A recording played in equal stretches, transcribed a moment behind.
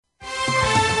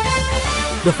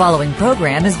The following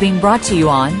program is being brought to you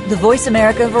on the Voice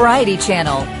America Variety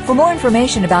Channel. For more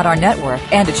information about our network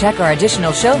and to check our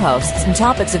additional show hosts and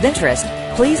topics of interest,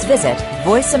 please visit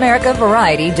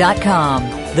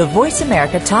voiceamericavariety.com. The Voice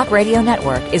America Talk Radio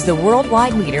Network is the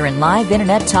worldwide leader in live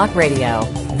Internet talk radio.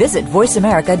 Visit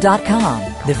voiceamerica.com.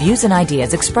 The views and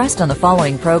ideas expressed on the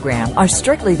following program are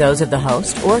strictly those of the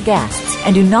host or guests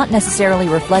and do not necessarily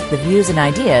reflect the views and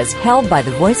ideas held by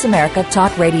the Voice America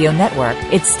Talk Radio Network,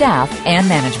 its staff, and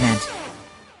management.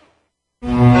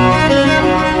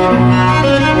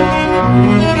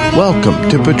 Welcome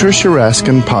to Patricia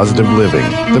Raskin Positive Living,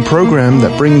 the program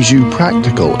that brings you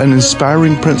practical and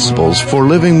inspiring principles for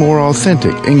living more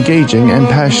authentic, engaging, and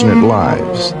passionate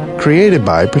lives. Created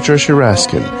by Patricia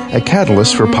Raskin, a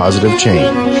catalyst for positive change.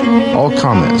 All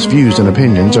comments, views, and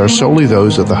opinions are solely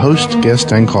those of the host,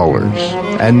 guest, and callers.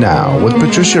 And now, with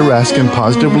Patricia Raskin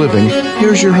Positive Living,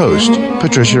 here's your host,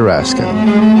 Patricia Raskin.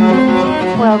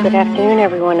 Well, good afternoon,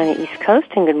 everyone on the East Coast,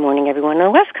 and good morning, everyone on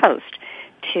the West Coast.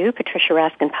 To Patricia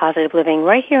Raskin Positive Living,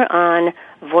 right here on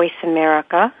Voice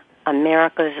America,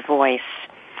 America's Voice.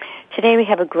 Today we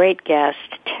have a great guest,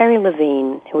 Terri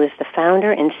Levine, who is the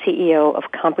founder and CEO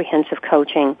of Comprehensive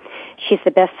Coaching. She's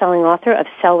the best-selling author of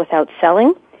Sell Without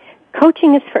Selling,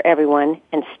 Coaching is for Everyone,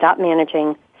 and Stop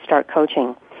Managing, Start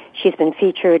Coaching. She's been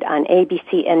featured on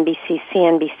ABC, NBC,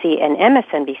 CNBC, and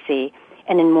MSNBC,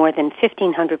 and in more than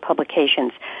 1,500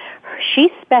 publications.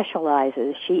 She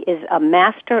specializes, she is a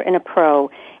master and a pro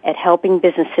at helping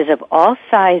businesses of all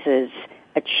sizes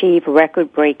achieve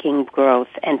record-breaking growth,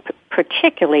 and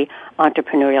particularly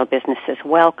entrepreneurial businesses.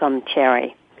 Welcome,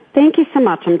 Terri. Thank you so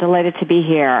much. I'm delighted to be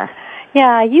here.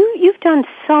 Yeah, you've done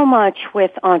so much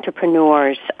with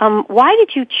entrepreneurs. Why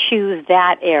did you choose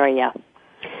that area?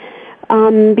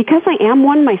 Because I am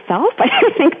one myself.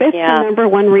 I think that's the number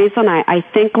one reason. I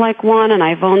think like one, and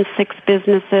I've owned 6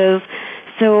 businesses.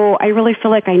 So I really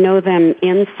feel like I know them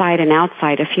inside and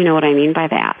outside, if you know what I mean by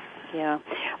that. Yeah.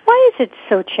 Why is it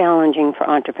so challenging for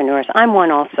entrepreneurs? I'm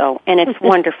one also, and it's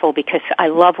wonderful because I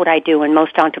love what I do, and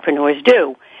most entrepreneurs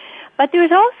do. But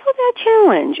there's also that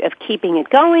challenge of keeping it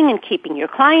going and keeping your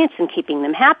clients and keeping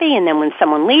them happy, and then when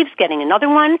someone leaves, getting another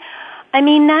one. I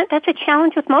mean, that's a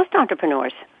challenge with most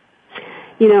entrepreneurs.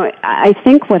 You know, I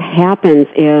think what happens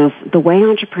is the way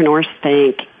entrepreneurs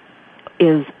think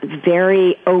is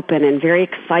very open and very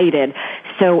excited.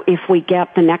 So if we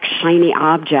get the next shiny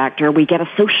object, or we get a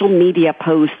social media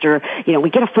post, or, you know, we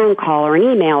get a phone call or an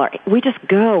email, or we just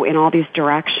go in all these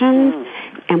directions,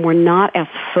 and we're not as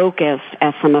focused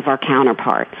as some of our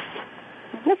counterparts.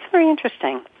 That's very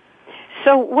interesting.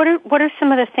 So what are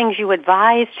some of the things you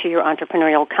advise to your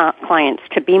entrepreneurial clients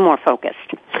to be more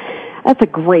focused? That's a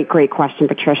great question,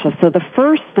 Patricia. So the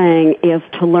first thing is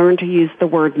to learn to use the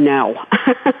word no.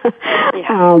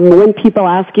 When people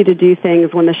ask you to do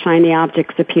things, when the shiny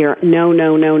objects appear, no.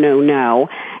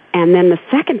 And then the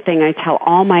second thing I tell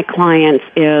all my clients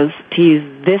is to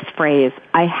use this phrase,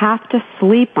 I have to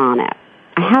sleep on it.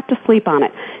 I have to sleep on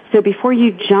it. So before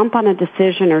you jump on a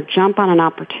decision or jump on an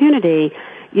opportunity,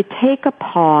 you take a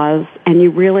pause and you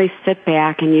really sit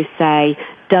back and you say,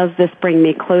 does this bring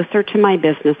me closer to my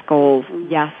business goals,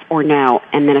 yes or no?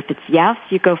 And then if it's yes,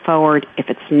 you go forward. If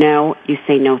it's no, you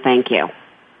say no, thank you.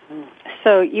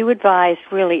 So you advise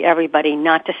really everybody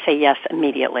not to say yes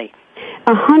immediately.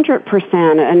 100%,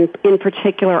 and in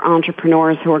particular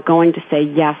entrepreneurs who are going to say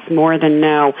yes more than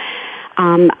no.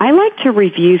 I like to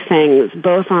review things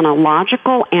both on a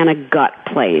logical and a gut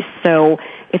place. So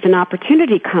if an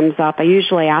opportunity comes up, I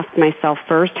usually ask myself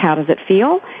first, how does it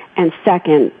feel? And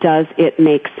second, does it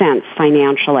make sense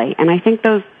financially? And I think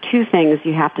those two things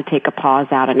you have to take a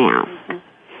pause out and ask.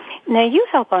 Mm-hmm. Now, you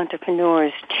help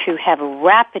entrepreneurs to have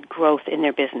rapid growth in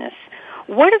their business.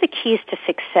 What are the keys to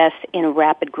success in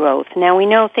rapid growth? Now, we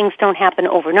know things don't happen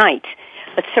overnight,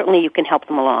 but certainly you can help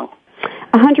them along.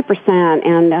 100%,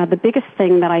 and the biggest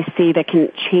thing that I see that can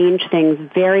change things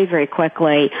very, very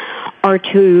quickly are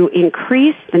to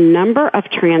increase the number of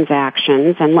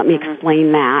transactions, and let me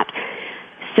explain that.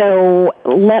 So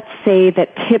let's say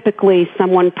that typically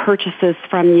someone purchases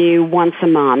from you once a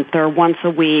month or once a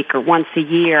week or once a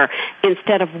year.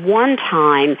 Instead of one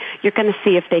time, you're going to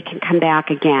see if they can come back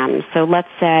again. So let's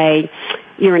say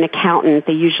you're an accountant.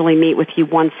 They usually meet with you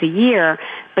once a year,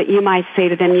 but you might say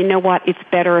to them, you know what, it's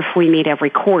better if we meet every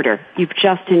quarter. You've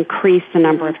just increased the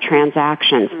number of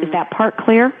transactions. Is that part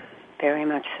clear? Very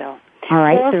much so. All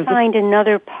right. Or find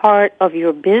another part of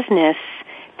your business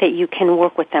that you can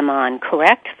work with them on,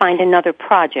 correct? Find another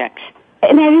project.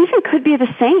 And it even could be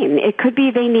the same. It could be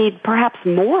they need perhaps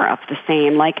more of the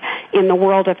same. Like in the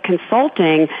world of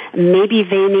consulting, maybe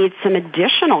they need some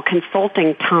additional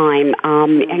consulting time,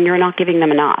 and you're not giving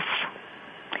them enough.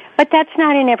 But that's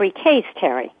not in every case,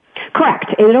 Terri.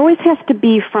 Correct. It always has to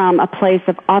be from a place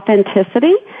of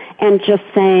authenticity and just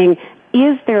saying,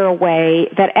 is there a way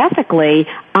that ethically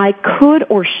I could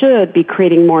or should be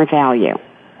creating more value?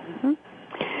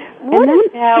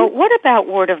 What about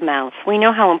word of mouth? We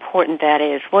know how important that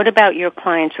is. What about your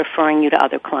clients referring you to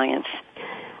other clients?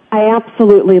 I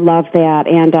absolutely love that.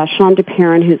 And Sean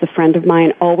DeParron, who's a friend of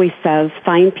mine, always says,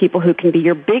 find people who can be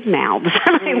your big mouths.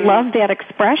 I love that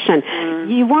expression.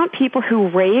 You want people who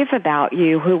rave about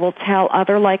you, who will tell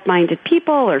other like-minded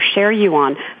people or share you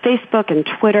on Facebook and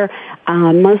Twitter.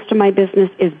 Most of my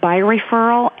business is by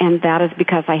referral, and that is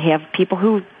because I have people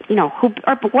who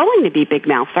are willing to be big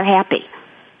mouths. They're happy.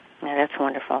 Yeah, that's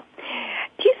wonderful.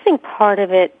 Do you think part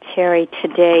of it, Terri,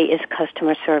 today is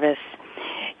customer service?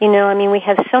 We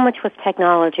have so much with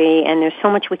technology, and there's so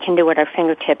much we can do at our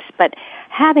fingertips, but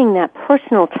having that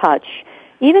personal touch,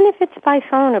 even if it's by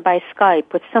phone or by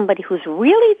Skype, with somebody who's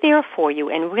really there for you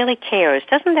and really cares,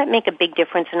 doesn't that make a big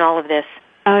difference in all of this?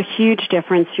 A huge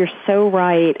difference. You're so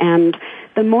right. And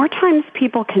the more times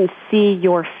people can see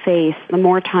your face, the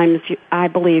more times I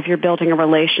believe you're building a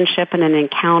relationship and an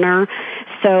encounter.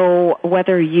 So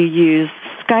whether you use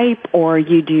Skype or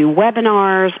you do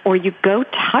webinars or you go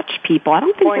touch people, I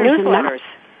don't think there's newsletters.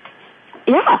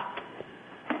 Yeah.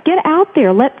 Get out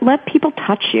there. Let people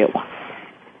touch you.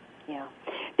 Yeah.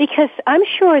 Because I'm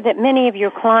sure that many of your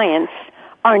clients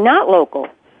are not local,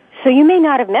 so you may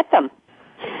not have met them.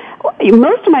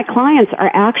 Most of my clients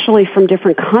are actually from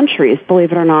different countries,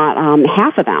 believe it or not.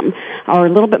 Half of them, or a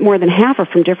little bit more than half, are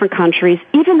from different countries.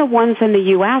 Even the ones in the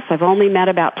U.S., I've only met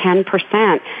about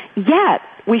 10%. Yet,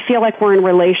 we feel like we're in a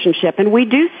relationship, and we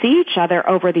do see each other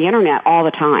over the Internet all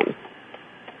the time.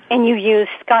 And you use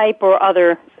Skype or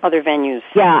other venues?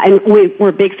 Yeah, and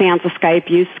we're big fans of Skype,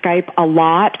 use Skype a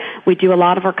lot. We do a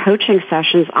lot of our coaching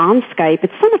sessions on Skype.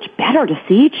 It's so much better to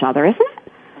see each other, isn't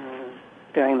it?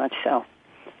 Very much so.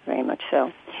 Very much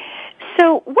so.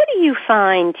 So what do you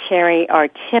find, Terri, are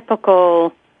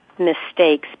typical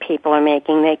mistakes people are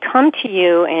making? They come to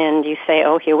you and you say,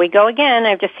 oh, here we go again.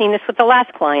 I've just seen this with the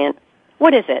last client.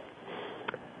 What is it?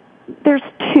 There's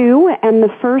two, and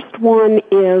the first one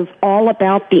is all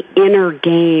about the inner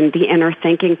game, the inner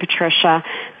thinking, Patricia.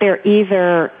 They're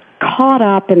either caught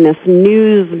up in this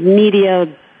news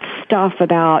media stuff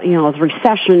about,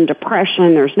 recession,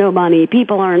 depression, there's no money,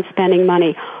 people aren't spending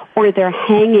money, or they're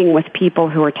hanging with people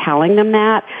who are telling them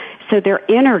that. So their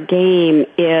inner game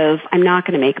is, I'm not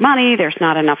going to make money, there's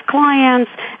not enough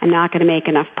clients, I'm not going to make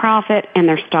enough profit, and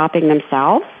they're stopping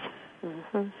themselves.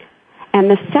 Mm-hmm. And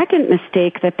the second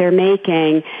mistake that they're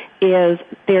making is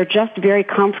they're just very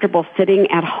comfortable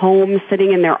sitting at home,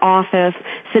 sitting in their office,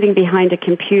 sitting behind a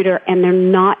computer, and they're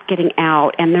not getting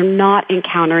out, and they're not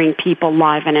encountering people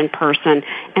live and in person.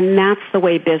 And that's the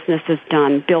way business is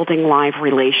done, building live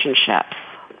relationships.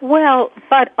 Well,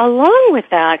 but along with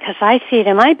that, because I see it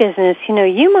in my business,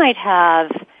 you might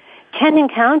have 10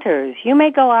 encounters. You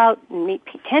may go out and meet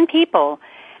 10 people,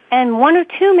 and one or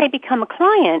two may become a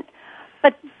client,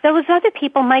 but those other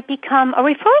people might become a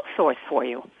referral source for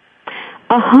you.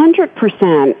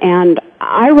 100%, and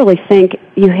I really think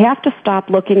you have to stop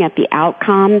looking at the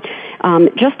outcome.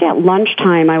 Just at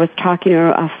lunchtime, I was talking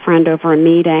to a friend over a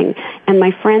meeting, and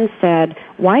my friend said,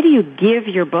 why do you give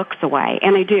your books away?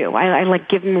 And I do. I like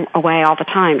give them away all the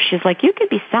time. She's like, you could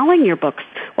be selling your books.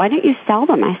 Why don't you sell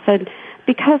them? I said,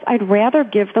 because I'd rather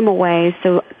give them away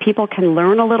so people can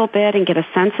learn a little bit and get a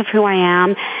sense of who I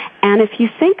am. And if you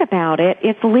think about it,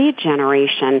 it's lead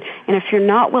generation. And if you're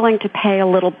not willing to pay a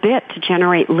little bit to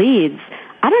generate leads,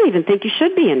 I don't even think you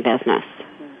should be in business.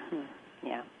 Mm-hmm.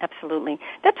 Yeah, absolutely.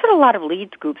 That's what a lot of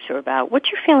leads groups are about. What's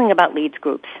your feeling about leads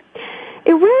groups?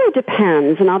 It really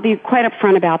depends, and I'll be quite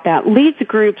upfront about that. Leads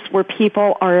groups where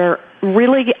people are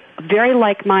really very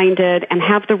like-minded and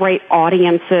have the right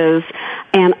audiences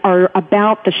and are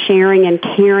about the sharing and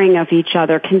caring of each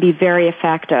other can be very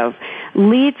effective.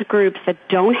 Leads groups that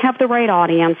don't have the right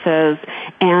audiences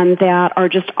and that are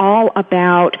just all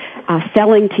about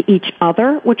selling to each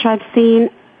other, which I've seen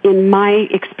in my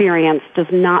experience does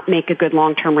not make a good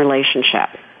long-term relationship.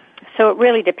 So it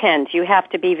really depends. You have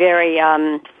to be very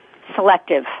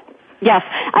selective. Yes.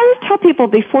 I always tell people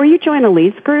before you join a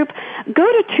leads group, go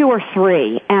to 2 or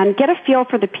 3 and get a feel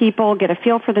for the people, get a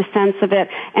feel for the sense of it,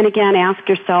 and again, ask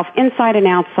yourself, inside and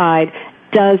outside,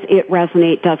 does it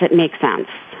resonate? Does it make sense?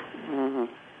 Mm-hmm.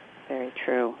 Very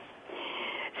true.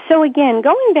 So again,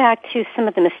 going back to some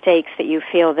of the mistakes that you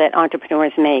feel that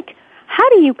entrepreneurs make, How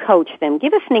do you coach them?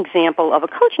 Give us an example of a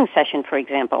coaching session, for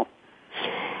example.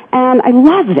 And I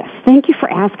love this. Thank you for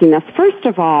asking this. First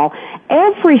of all,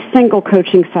 every single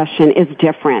coaching session is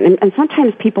different. And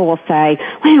sometimes people will say,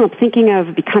 well, I'm thinking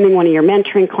of becoming one of your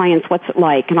mentoring clients. What's it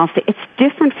like? And I'll say, it's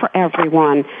different for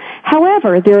everyone.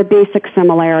 However, there are basic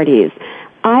similarities.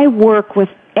 I work with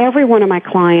every one of my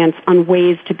clients on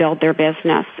ways to build their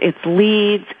business. It's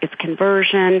leads, it's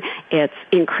conversion, it's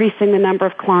increasing the number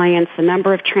of clients, the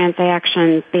number of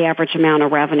transactions, the average amount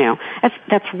of revenue.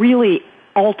 That's really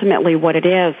ultimately what it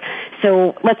is.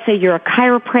 So let's say you're a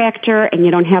chiropractor and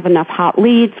you don't have enough hot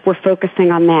leads. We're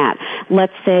focusing on that.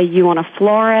 Let's say you want a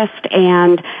florist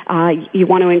and you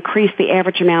want to increase the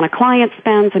average amount of client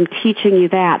spends. I'm teaching you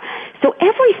that. So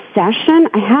every session,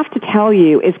 I have to tell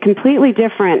you, is completely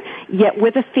different, yet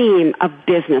with a theme of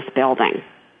business building.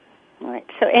 All right.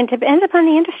 So, and it depends upon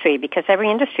the industry, because every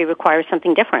industry requires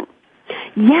something different.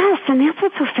 Yes, and that's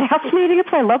what's so fascinating. That's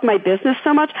why I love my business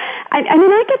so much. I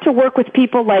mean, I get to work with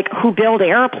people like who build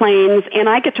airplanes, and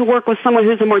I get to work with someone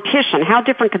who's a mortician. How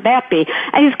different could that be?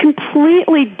 And it's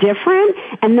completely different,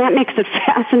 and that makes it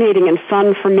fascinating and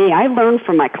fun for me. I learn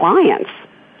from my clients.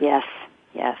 Yes,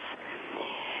 yes.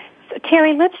 So,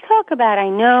 Terri, let's talk about, I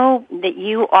know that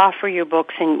you offer your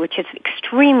books, which is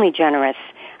extremely generous.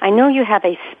 I know you have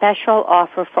a special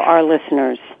offer for our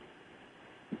listeners.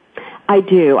 I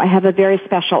do. I have a very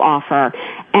special offer.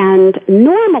 And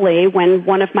normally when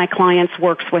one of my clients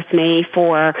works with me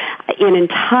for an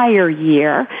entire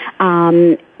year,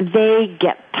 they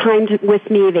get time with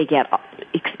me, they get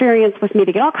experience with me,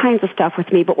 they get all kinds of stuff with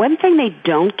me. But one thing they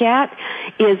don't get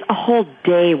is a whole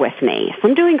day with me. So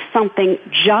I'm doing something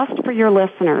just for your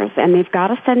listeners, and they've got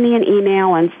to send me an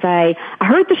email and say, I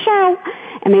heard the show.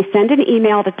 And they send an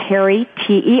email to Terri,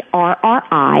 Terri,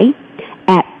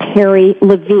 at Terri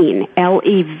Levine,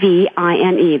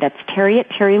 Levine. That's Terri at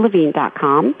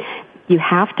TerriLevine.com. You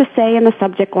have to say in the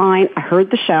subject line, I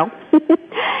heard the show.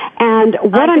 And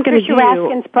what I'm going to do... Patricia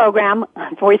Raskin's program,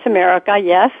 Voice America,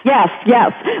 yes?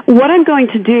 Yes. What I'm going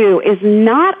to do is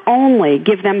not only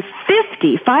give them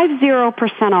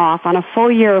 50% off on a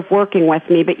full year of working with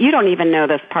me, but you don't even know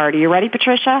this part. Are you ready,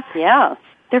 Patricia? Yeah.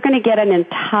 They're going to get an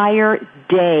entire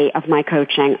day of my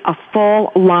coaching, a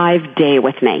full live day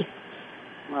with me.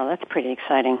 Well, that's pretty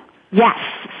exciting. Yes.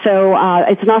 So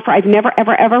it's an offer I've never,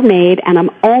 ever made, and I'm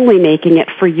only making it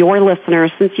for your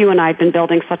listeners since you and I have been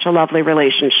building such a lovely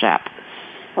relationship.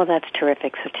 Well, that's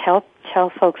terrific. So tell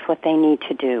folks what they need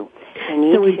to do. They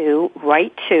need to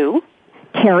write to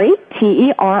Terri,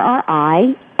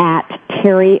 Terri, at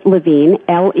Terri Levine,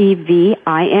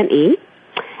 Levine.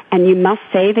 And you must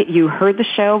say that you heard the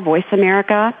show, Voice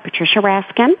America, Patricia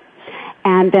Raskin.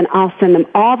 And then I'll send them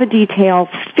all the details,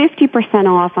 50%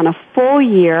 off on a full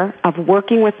year of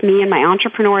working with me in my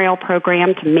entrepreneurial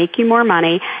program to make you more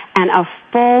money, and a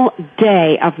full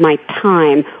day of my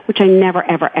time, which I never,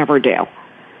 ever do.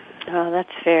 Oh, that's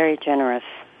very generous.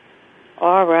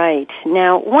 All right.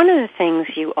 Now, one of the things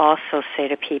you also say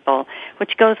to people,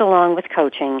 which goes along with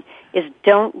coaching, is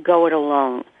don't go it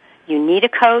alone. You need a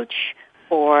coach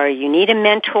or you need a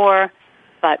mentor,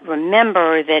 but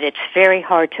remember that it's very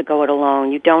hard to go it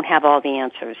alone. You don't have all the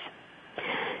answers.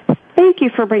 Thank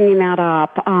you for bringing that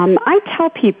up. I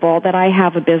tell people that I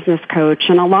have a business coach,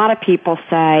 and a lot of people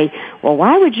say, well,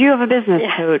 why would you have a business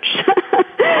coach?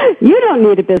 You don't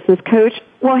need a business coach.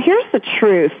 Well, here's the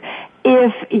truth.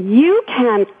 If you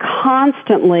can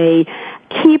constantly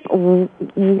keep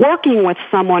working with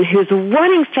someone who's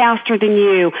running faster than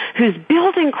you, who's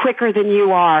building quicker than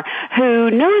you are,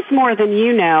 who knows more than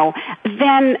you know,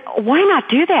 then why not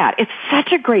do that? It's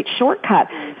such a great shortcut.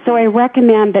 So I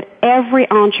recommend that every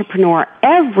entrepreneur,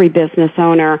 every business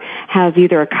owner has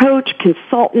either a coach,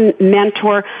 consultant,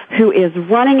 mentor who is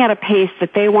running at a pace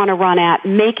that they want to run at,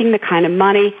 making the kind of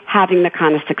money, having the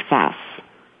kind of success.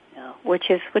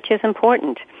 Which is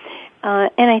important.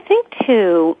 And I think,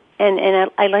 too,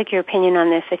 and I like your opinion on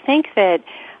this, I think that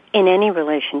in any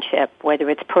relationship, whether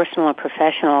it's personal or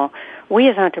professional, we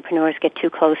as entrepreneurs get too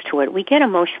close to it. We get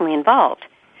emotionally involved.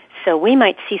 So we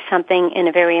might see something in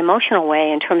a very emotional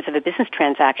way in terms of a business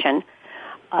transaction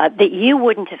that you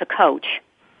wouldn't as a coach.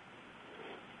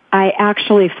 I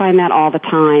actually find that all the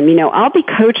time. You know, I'll be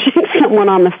coaching someone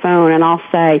on the phone and I'll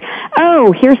say,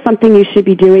 oh, here's something you should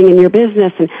be doing in your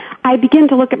business. And I begin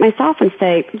to look at myself and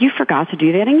say, you forgot to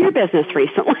do that in your business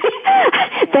recently.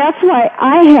 That's why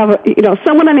I have,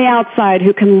 someone on the outside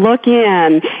who can look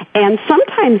in, and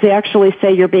sometimes they actually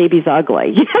say your baby's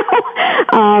ugly. Give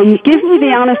me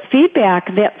the honest feedback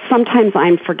that sometimes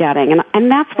I'm forgetting. And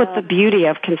that's what the beauty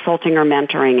of consulting or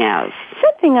mentoring is.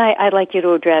 something I'd like you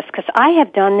to address, because I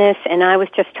have done this, and I was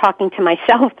just talking to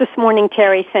myself this morning,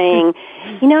 Terry, saying,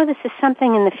 this is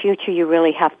something in the future you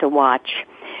really have to watch.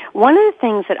 One of the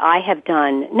things that I have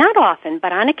done, not often,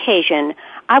 but on occasion,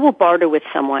 I will barter with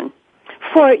someone.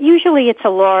 Usually it's a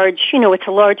large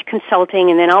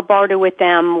consulting, and then I'll barter with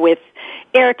them with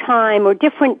airtime or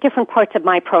different parts of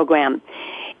my program.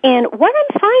 And what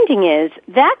I'm finding is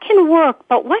that can work,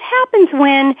 but what happens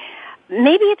when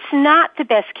maybe it's not the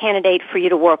best candidate for you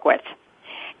to work with?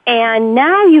 And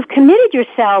now you've committed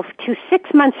yourself to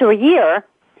 6 months or a year,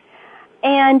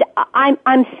 and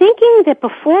I'm thinking that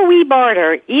before we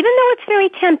barter, even though it's very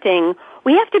tempting,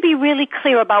 we have to be really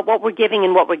clear about what we're giving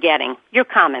and what we're getting. Your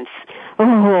comments.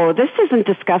 Oh, this isn't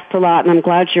discussed a lot, and I'm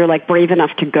glad you're brave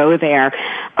enough to go there.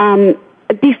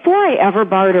 Before I ever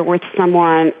barter with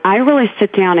someone, I really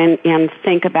sit down and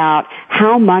think about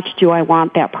how much do I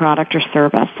want that product or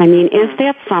service. I mean, is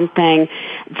that something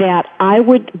that I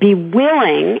would be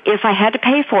willing, if I had to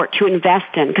pay for it, to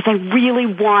invest in because I really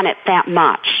want it that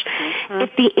much? Mm-hmm. If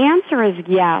the answer is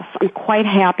yes, I'm quite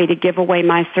happy to give away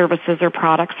my services or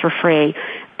products for free.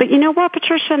 But you know what,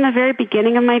 Patricia, in the very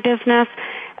beginning of my business,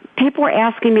 people were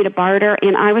asking me to barter,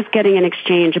 and I was getting in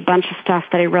exchange a bunch of stuff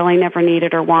that I really never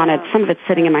needed or wanted. Some of it's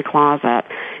sitting in my closet.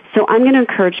 So I'm going to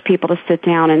encourage people to sit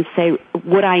down and say,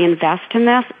 would I invest in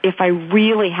this if I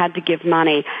really had to give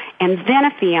money? And then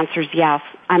if the answer is yes,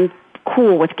 I'm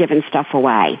cool with giving stuff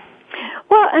away.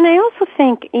 Well, and I also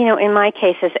think, in my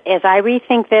case, as I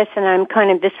rethink this,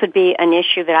 and this would be an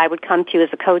issue that I would come to as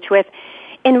a coach with,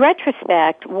 in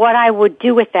retrospect, what I would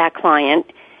do with that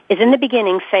client is in the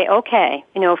beginning say, okay,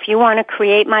 if you want to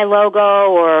create my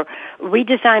logo or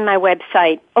redesign my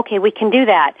website, okay, we can do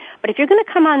that. But if you're going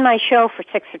to come on my show for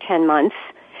 6 or 10 months,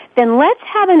 then let's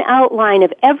have an outline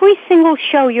of every single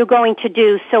show you're going to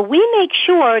do so we make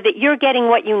sure that you're getting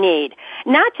what you need,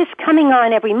 not just coming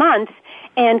on every month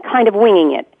and kind of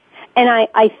winging it. And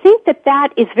I think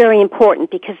that is very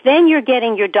important because then you're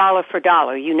getting your dollar for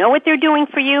dollar. You know what they're doing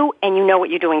for you and you know what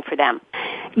you're doing for them.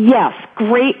 Yes,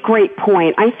 great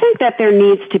point. I think that there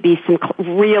needs to be some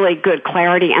really good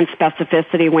clarity and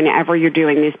specificity whenever you're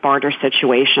doing these barter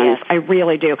situations. Yes. I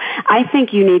really do. I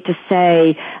think you need to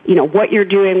say, what you're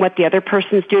doing, what the other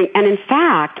person's doing. And in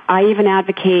fact, I even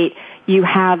advocate you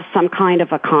have some kind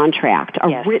of a contract,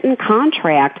 a written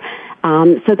contract,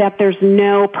 so that there's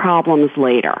no problems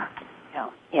later.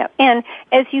 Yeah, and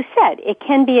as you said, it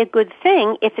can be a good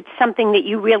thing if it's something that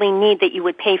you really need that you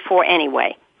would pay for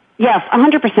anyway. Yes,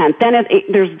 100%. Then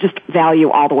there's just value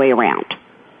all the way around.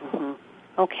 Mm-hmm.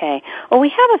 Okay. Well, we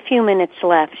have a few minutes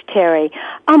left, Terri.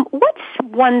 What's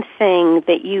one thing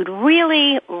that you'd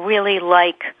really, really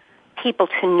like people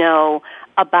to know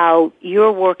about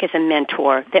your work as a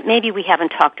mentor that maybe we haven't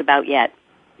talked about yet?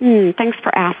 Thanks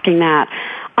for asking that.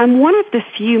 I'm one of the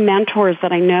few mentors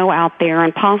that I know out there,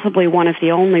 and possibly one of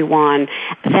the only one,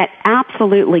 that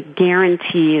absolutely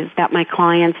guarantees that my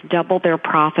clients double their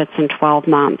profits in 12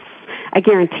 months. I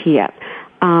guarantee it.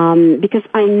 Because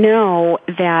I know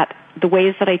that the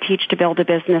ways that I teach to build a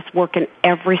business work in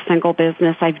every single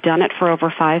business. I've done it for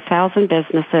over 5,000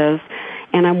 businesses.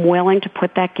 And I'm willing to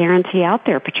put that guarantee out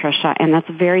there, Patricia, and that's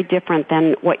very different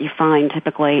than what you find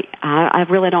typically. I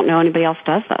really don't know anybody else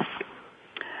does this.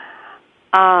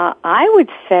 I would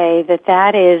say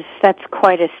that's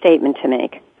quite a statement to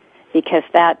make, because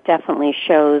that definitely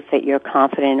shows that you're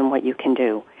confident in what you can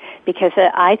do. Because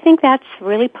I think that's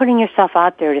really putting yourself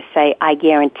out there to say, I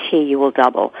guarantee you will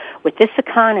double. With this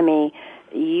economy,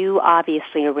 you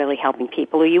obviously are really helping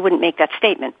people, or you wouldn't make that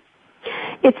statement.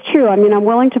 It's true. I mean, I'm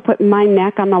willing to put my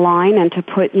neck on the line and to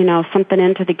put, something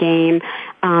into the game.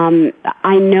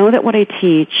 I know that what I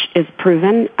teach is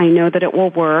proven. I know that it will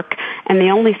work. And the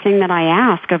only thing that I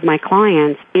ask of my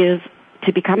clients is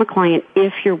to become a client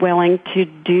if you're willing to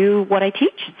do what I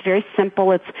teach. It's very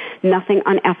simple. It's nothing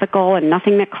unethical and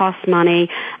nothing that costs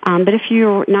money. But if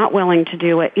you're not willing to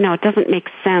do it, it doesn't make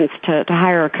sense to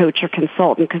hire a coach or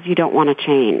consultant because you don't want to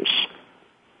change.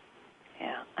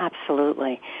 Yeah,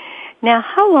 absolutely. Now,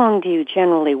 how long do you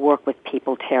generally work with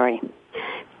people, Terri?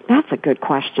 That's a good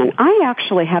question. I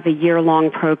actually have a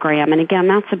year-long program, and again,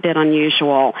 that's a bit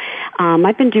unusual.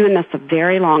 I've been doing this a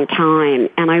very long time,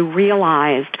 and I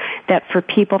realized that for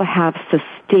people to have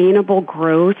sustainable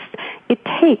growth, it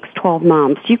takes 12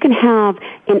 months. You can have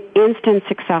an instant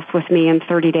success with me in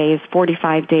 30 days,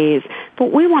 45 days,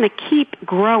 but we want to keep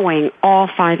growing all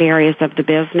 5 areas of the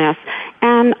business.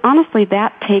 And honestly,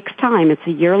 that takes time. It's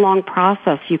a year-long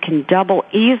process. You can double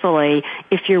easily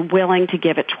if you're willing to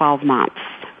give it 12 months.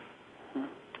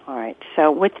 All right.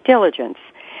 So with diligence.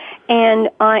 And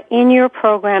in your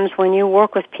programs, when you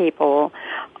work with people,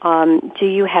 do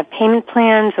you have payment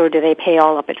plans, or do they pay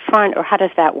all up at front, or how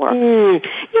does that work?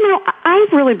 I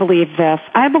really believe this.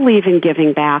 I believe in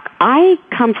giving back. I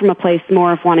come from a place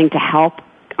more of wanting to help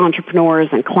entrepreneurs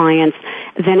and clients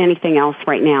than anything else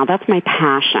right now. That's my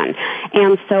passion.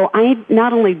 And so I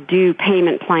not only do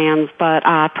payment plans, but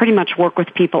pretty much work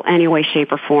with people any way,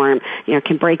 shape, or form.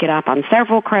 Can break it up on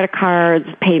several credit cards,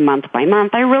 pay month by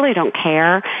month. I really don't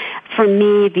care. For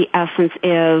me, the essence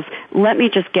is, let me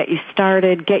just get you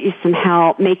started, get you some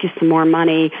help, make you some more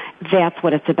money. That's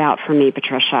what it's about for me,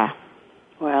 Patricia.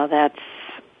 Well, that's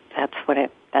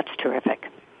terrific.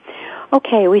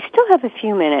 Okay, we still have a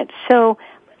few minutes, so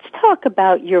let's talk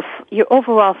about your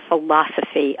overall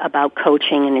philosophy about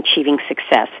coaching and achieving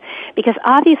success, because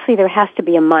obviously there has to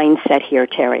be a mindset here,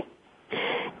 Terri.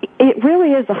 It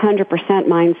really is 100%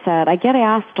 mindset. I get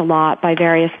asked a lot by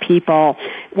various people,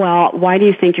 well, why do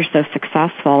you think you're so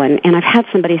successful? And I've had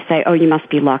somebody say, oh, you must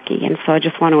be lucky. And so I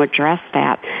just want to address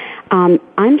that.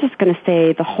 I'm just going to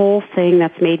say the whole thing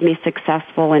that's made me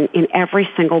successful in every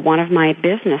single one of my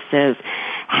businesses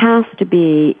has to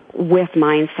be with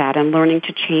mindset and learning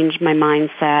to change my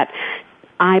mindset.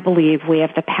 I believe we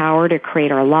have the power to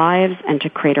create our lives and to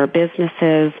create our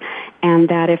businesses, and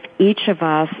that if each of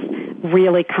us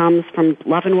really comes from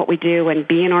loving what we do and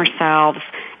being ourselves,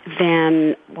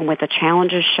 then when the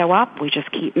challenges show up, we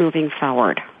just keep moving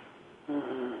forward.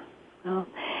 Mm-hmm. Oh.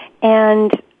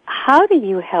 And how do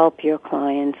you help your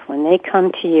clients when they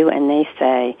come to you and they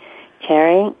say,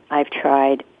 Terri, I've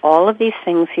tried all of these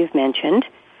things you've mentioned,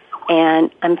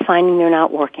 and I'm finding they're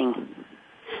not working?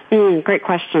 Great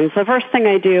question. So the first thing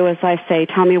I do is I say,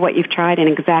 tell me what you've tried and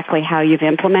exactly how you've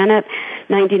implemented.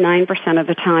 99% of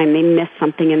the time, they miss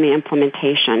something in the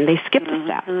implementation. They skip a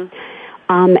step.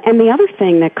 And the other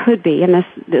thing that could be, and this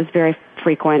is very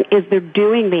frequent, is they're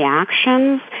doing the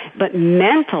actions, but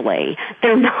mentally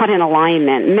they're not in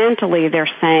alignment. Mentally they're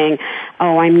saying,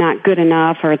 oh, I'm not good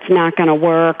enough, or it's not going to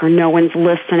work, or no one's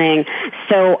listening.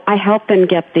 So I help them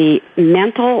get the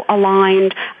mental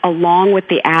aligned along with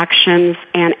the actions,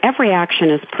 and every action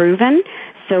is proven.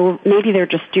 So maybe they're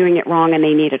just doing it wrong and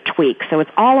they need a tweak. So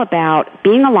it's all about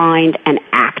being aligned and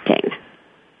acting.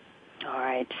 All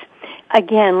right.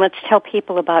 Again, let's tell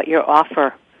people about your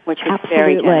offer, which is Absolutely.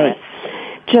 Very generous.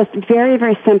 Just very,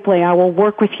 very simply, I will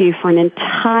work with you for an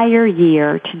entire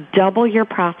year to double your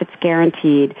profits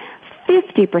guaranteed,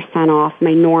 50% off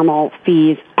my normal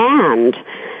fees, and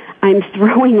I'm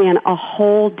throwing in a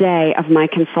whole day of my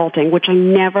consulting, which I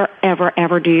never, ever,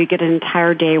 ever do. You get an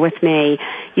entire day with me.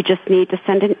 You just need to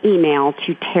send an email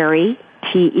to Terri,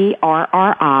 Terri,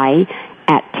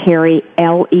 at Terri,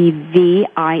 Levine,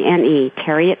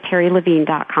 Terri at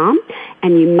TerriLevine.com.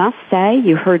 And you must say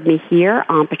you heard me here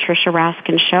on Patricia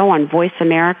Raskin Show on Voice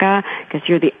America, because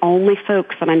you're the only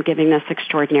folks that I'm giving this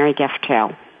extraordinary gift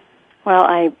to. Well,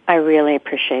 I really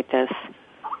appreciate this.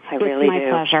 I really do. It's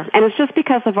my pleasure. And it's just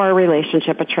because of our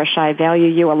relationship, Patricia. I value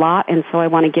you a lot, and so I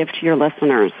want to give to your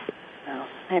listeners. Oh,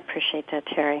 I appreciate that,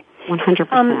 Terri.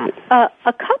 100%.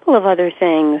 A couple of other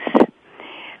things.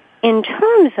 In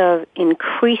terms of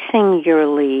increasing your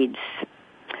leads,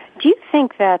 do you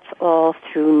think that's all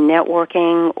through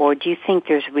networking, or do you think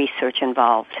there's research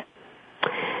involved?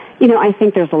 I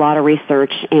think there's a lot of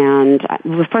research, and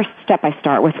the first step I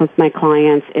start with my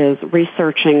clients is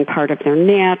researching part of their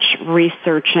niche,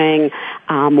 researching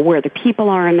where the people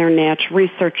are in their niche,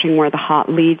 researching where the hot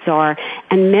leads are,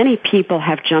 and many people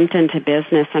have jumped into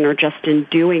business and are just in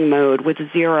doing mode with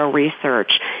zero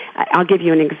research. I'll give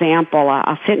you an example.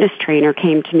 A fitness trainer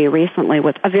came to me recently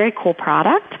with a very cool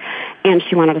product, and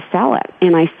she wanted to sell it.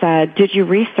 And I said, did you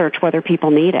research whether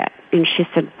people need it? And she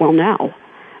said, well, no.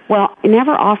 Well, you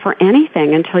never offer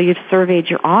anything until you've surveyed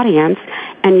your audience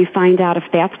and you find out if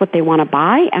that's what they want to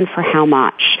buy and for how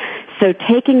much. So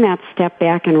taking that step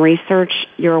back and research,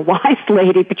 you're a wise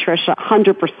lady, Patricia,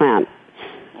 100%.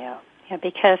 Yeah,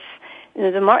 because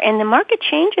the market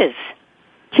changes.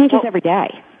 Changes every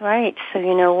day. Right. So,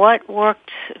 what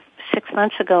worked 6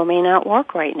 months ago may not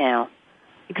work right now.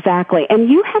 Exactly. And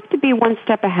you have to be one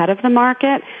step ahead of the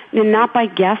market, and not by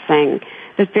guessing,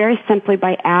 but very simply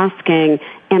by asking.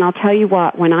 And I'll tell you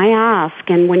what, when I ask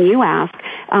and when you ask,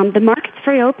 the market's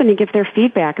very open to give their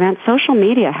feedback, and that social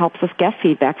media helps us get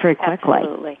feedback very quickly.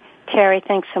 Absolutely. Terri,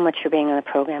 thanks so much for being on the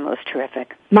program. It was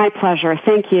terrific. My pleasure.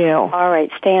 Thank you. All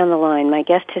right, stay on the line. My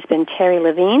guest has been Terri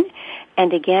Levine.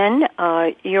 And again,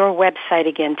 your website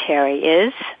again, Terri,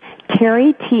 is?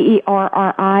 Terri, Terri,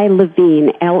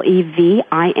 Levine,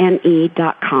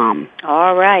 Levine.com.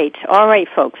 All right,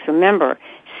 folks. Remember,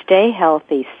 stay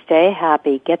healthy, stay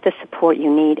happy, get the support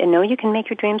you need, and know you can make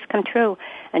your dreams come true.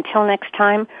 Until next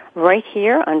time, right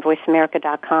here on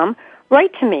voiceamerica.com,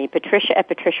 write to me, Patricia at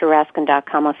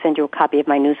patriciaraskin.com. I'll send you a copy of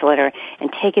my newsletter,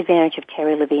 and take advantage of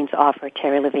Terri Levine's offer at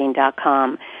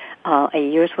terrilevine.com. A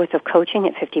year's worth of coaching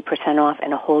at 50% off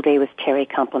and a whole day with Terri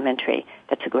complimentary.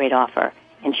 That's a great offer.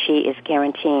 And she is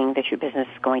guaranteeing that your business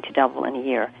is going to double in a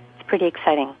year. It's pretty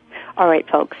exciting. All right,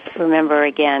 folks, remember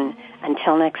again,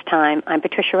 until next time, I'm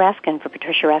Patricia Raskin for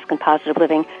Patricia Raskin Positive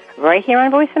Living, right here on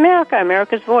Voice America,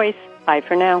 America's Voice. Bye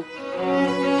for now.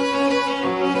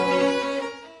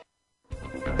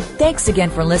 Thanks again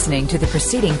for listening to the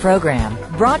preceding program,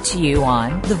 brought to you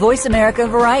on the Voice America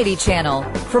Variety Channel.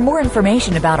 For more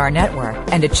information about our network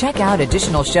and to check out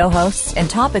additional show hosts and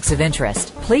topics of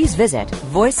interest, please visit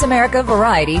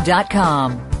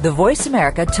voiceamericavariety.com. The Voice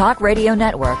America Talk Radio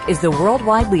Network is the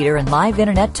worldwide leader in live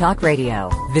Internet talk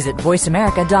radio. Visit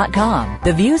voiceamerica.com.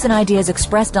 The views and ideas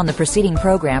expressed on the preceding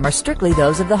program are strictly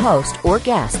those of the host or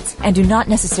guests and do not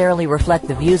necessarily reflect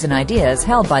the views and ideas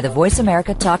held by the Voice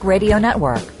America Talk Radio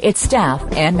Network, its staff,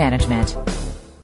 and management.